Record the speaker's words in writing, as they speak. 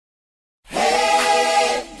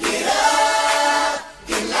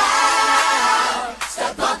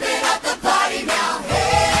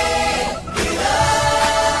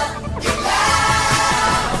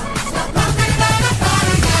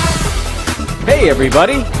Hey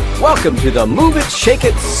everybody! Welcome to the Move It, Shake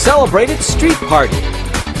It, Celebrate It Street Party!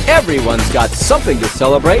 Everyone's got something to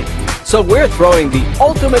celebrate, so we're throwing the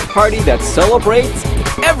ultimate party that celebrates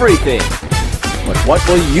everything! But what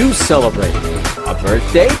will you celebrate? A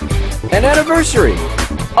birthday? An anniversary?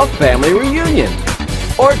 A family reunion?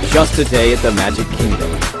 Or just a day at the Magic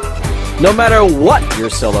Kingdom? No matter what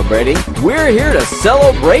you're celebrating, we're here to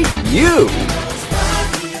celebrate you!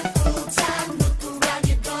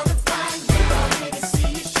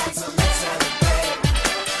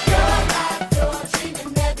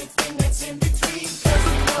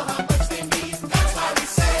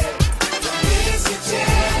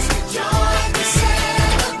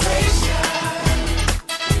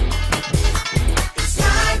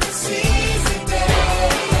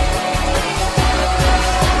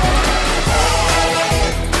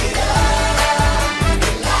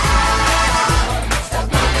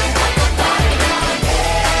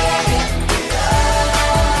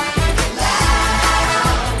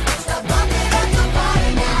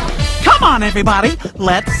 Come on, everybody,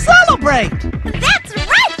 let's celebrate! That's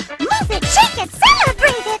right! Move it, shake it,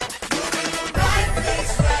 celebrate it!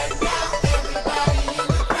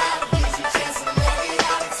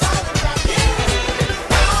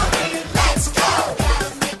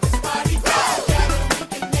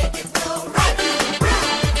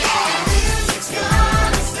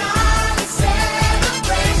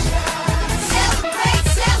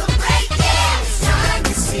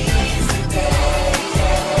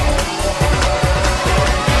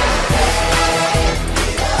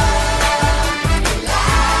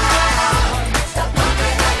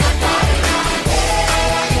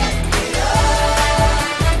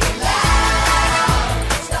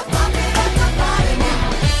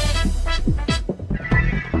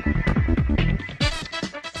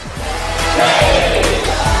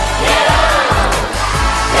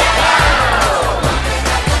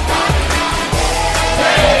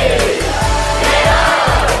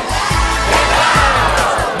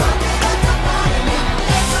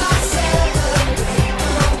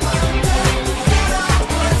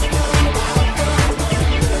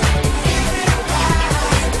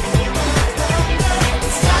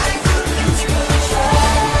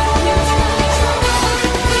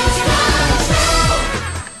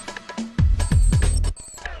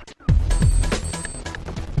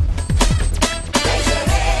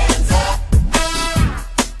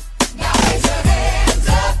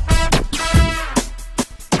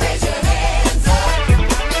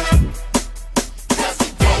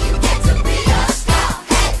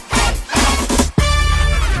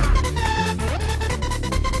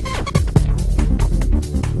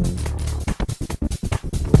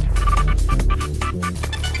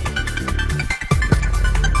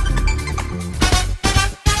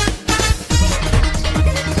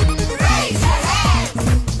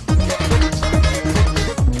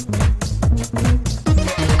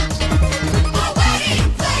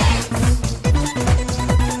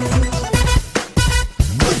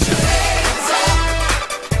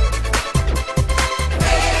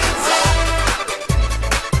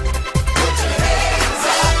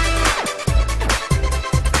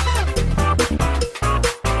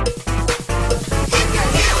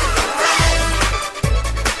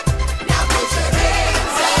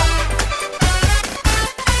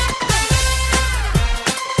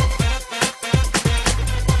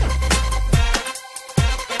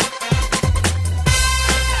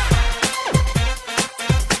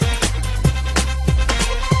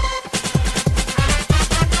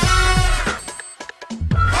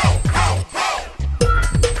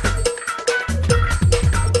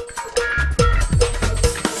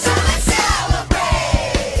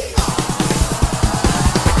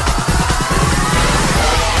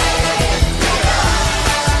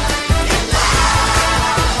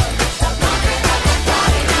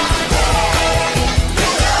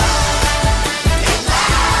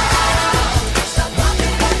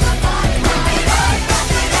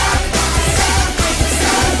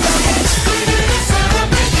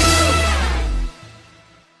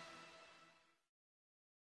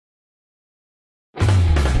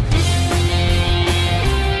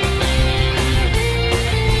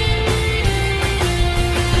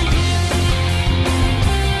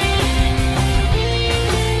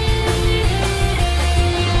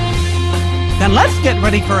 Then let's get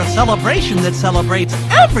ready for a celebration that celebrates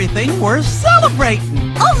everything we're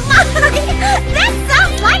celebrating. Oh my! That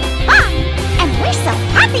sounds like fun! And we're so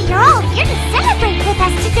happy you're all here to celebrate with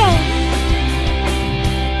us today!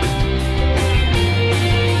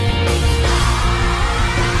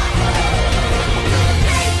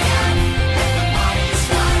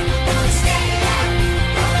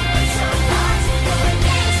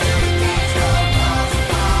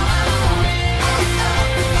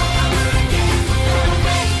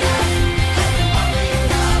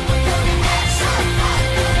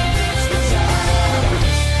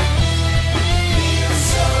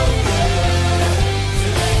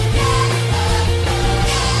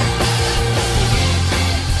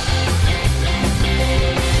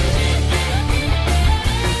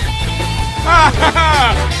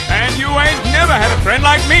 friend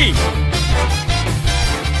like me.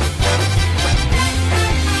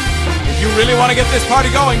 If you really want to get this party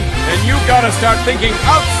going, then you gotta start thinking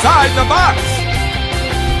outside the box.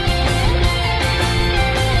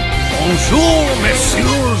 Bonjour,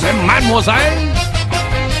 messieurs and mademoiselles.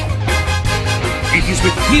 It is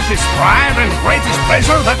with deepest pride and greatest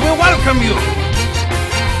pleasure that we welcome you.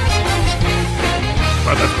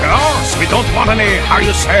 But of course, we don't want any, how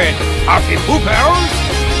you say, party poopers.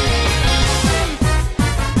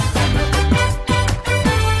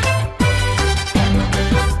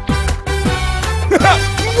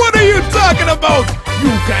 What are you talking about?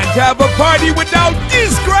 You can't have a party without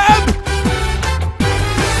this grab.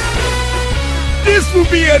 This will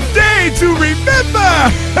be a day to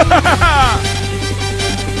remember.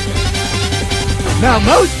 Now,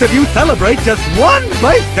 most of you celebrate just one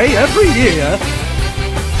birthday every year.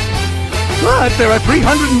 But there are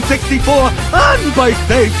 364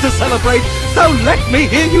 unbirthdays to celebrate, so let me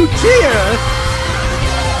hear you cheer!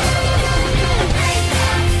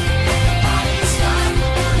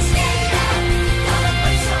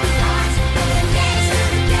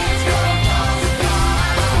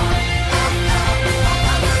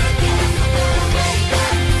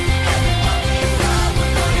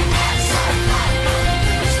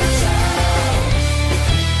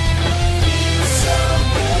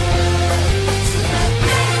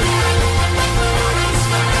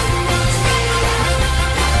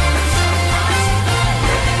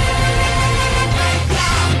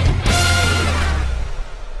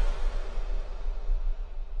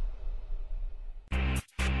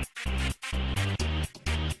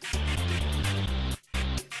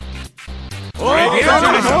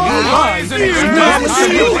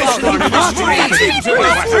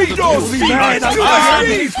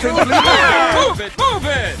 Move it, move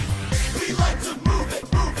it! We like to move it,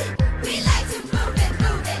 move it. We like to move it,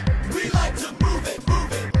 move it. We like to move it,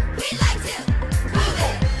 move it. We like to move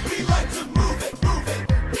it. We like to move it, move it.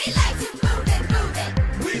 We like to move it, move it.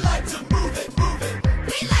 We like to move it, move it.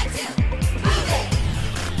 We like to move it.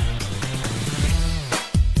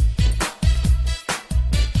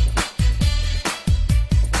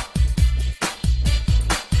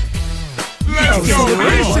 Let's go,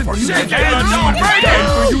 shake it,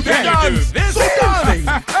 for you dance. This thing.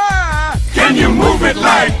 Can you move it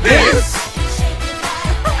like this?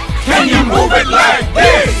 Can you move it like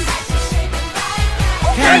this?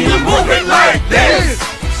 Can you move it like this?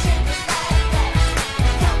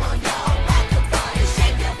 Come on, y'all, rock the body,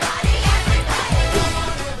 shake your body, everybody.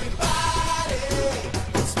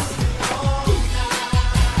 Let's move it all night.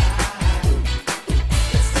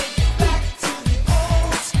 Let's take it back to the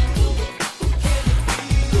old school. Can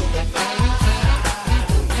you feel the vibe?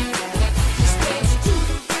 Just dance to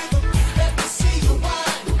the rhythm. Let me see you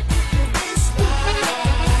whine your waistline.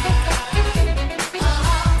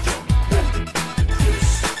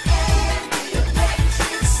 Push and the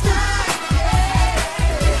electric slide.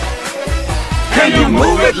 Can you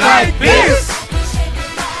move it like this?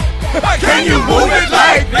 Can you move it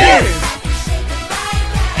like this?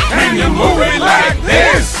 Can you move it like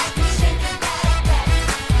this?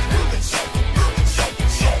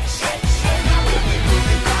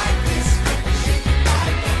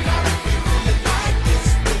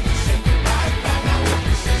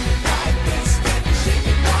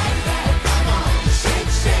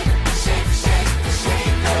 Shake, shake, shake, shake, shake,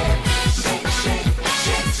 shake, shake,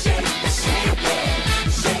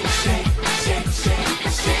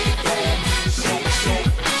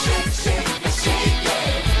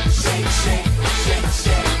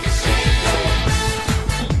 shake.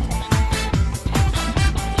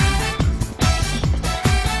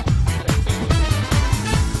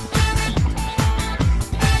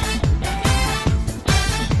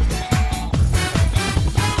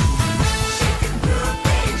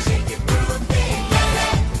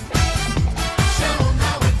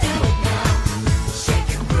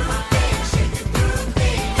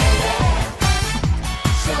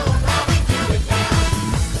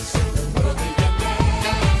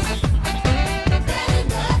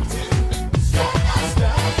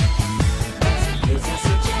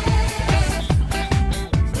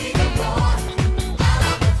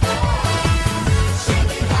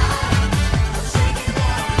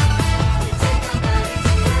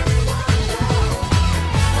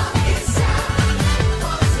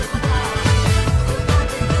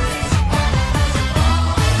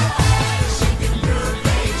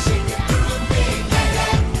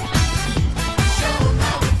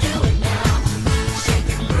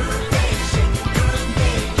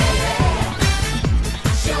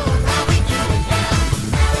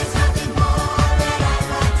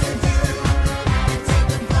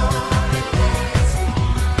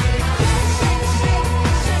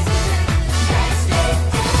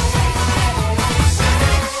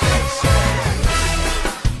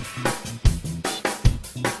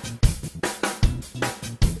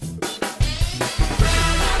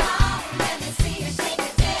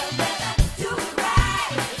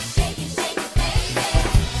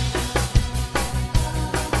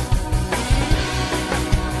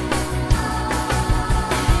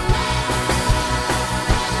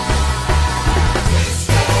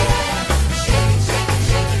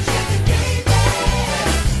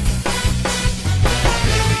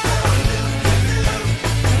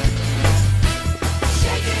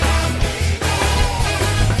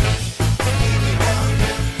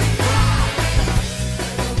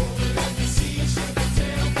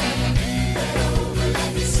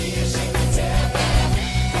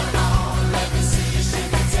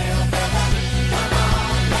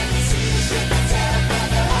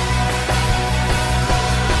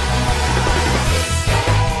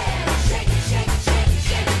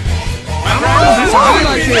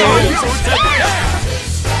 Now we're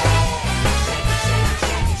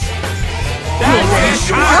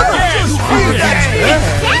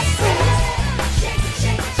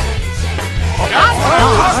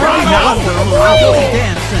really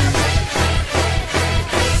dancing.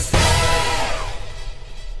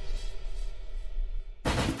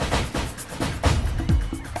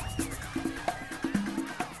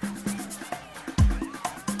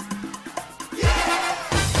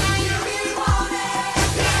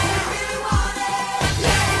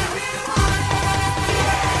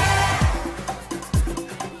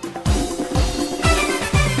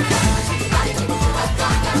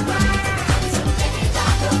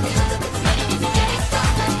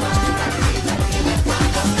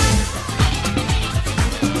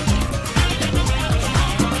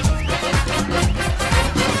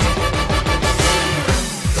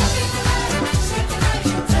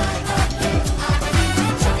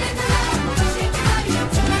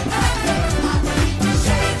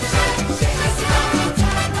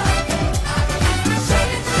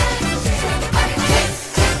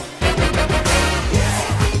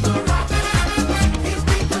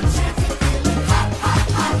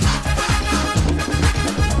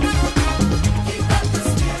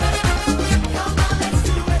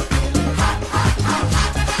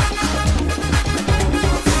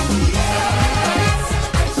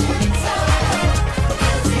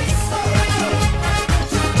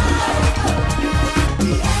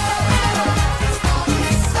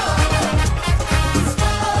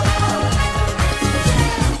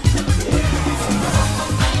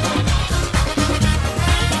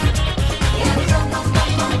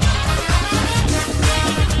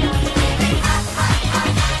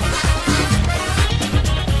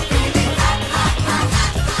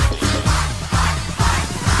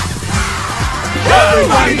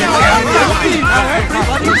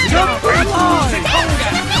 Everybody's jumping line!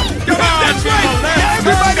 That's right!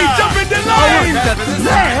 Everybody jump in the line!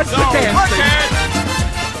 That's the dancing!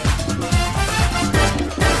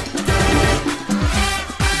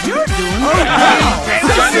 You're doing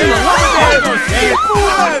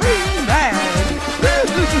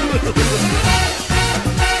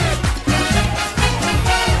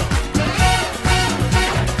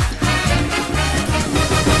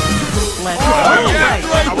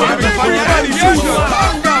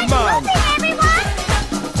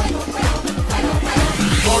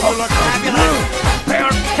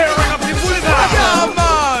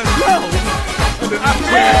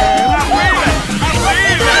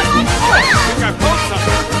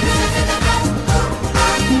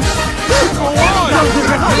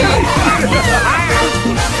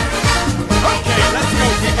Okay, let's go,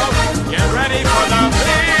 people. Get ready for the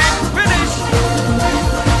big finish.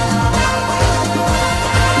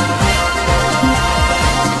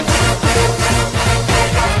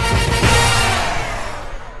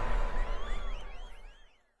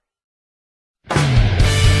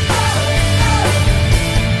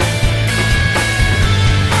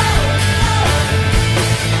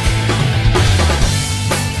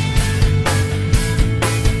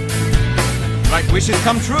 Like wishes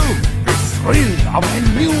come true. The thrill of a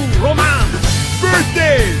new romance.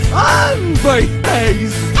 Birthdays.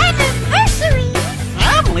 birthdays! Anniversaries!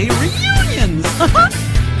 Family reunions!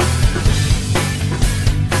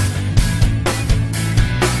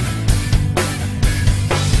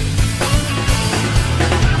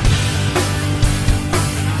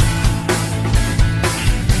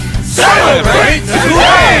 Celebrate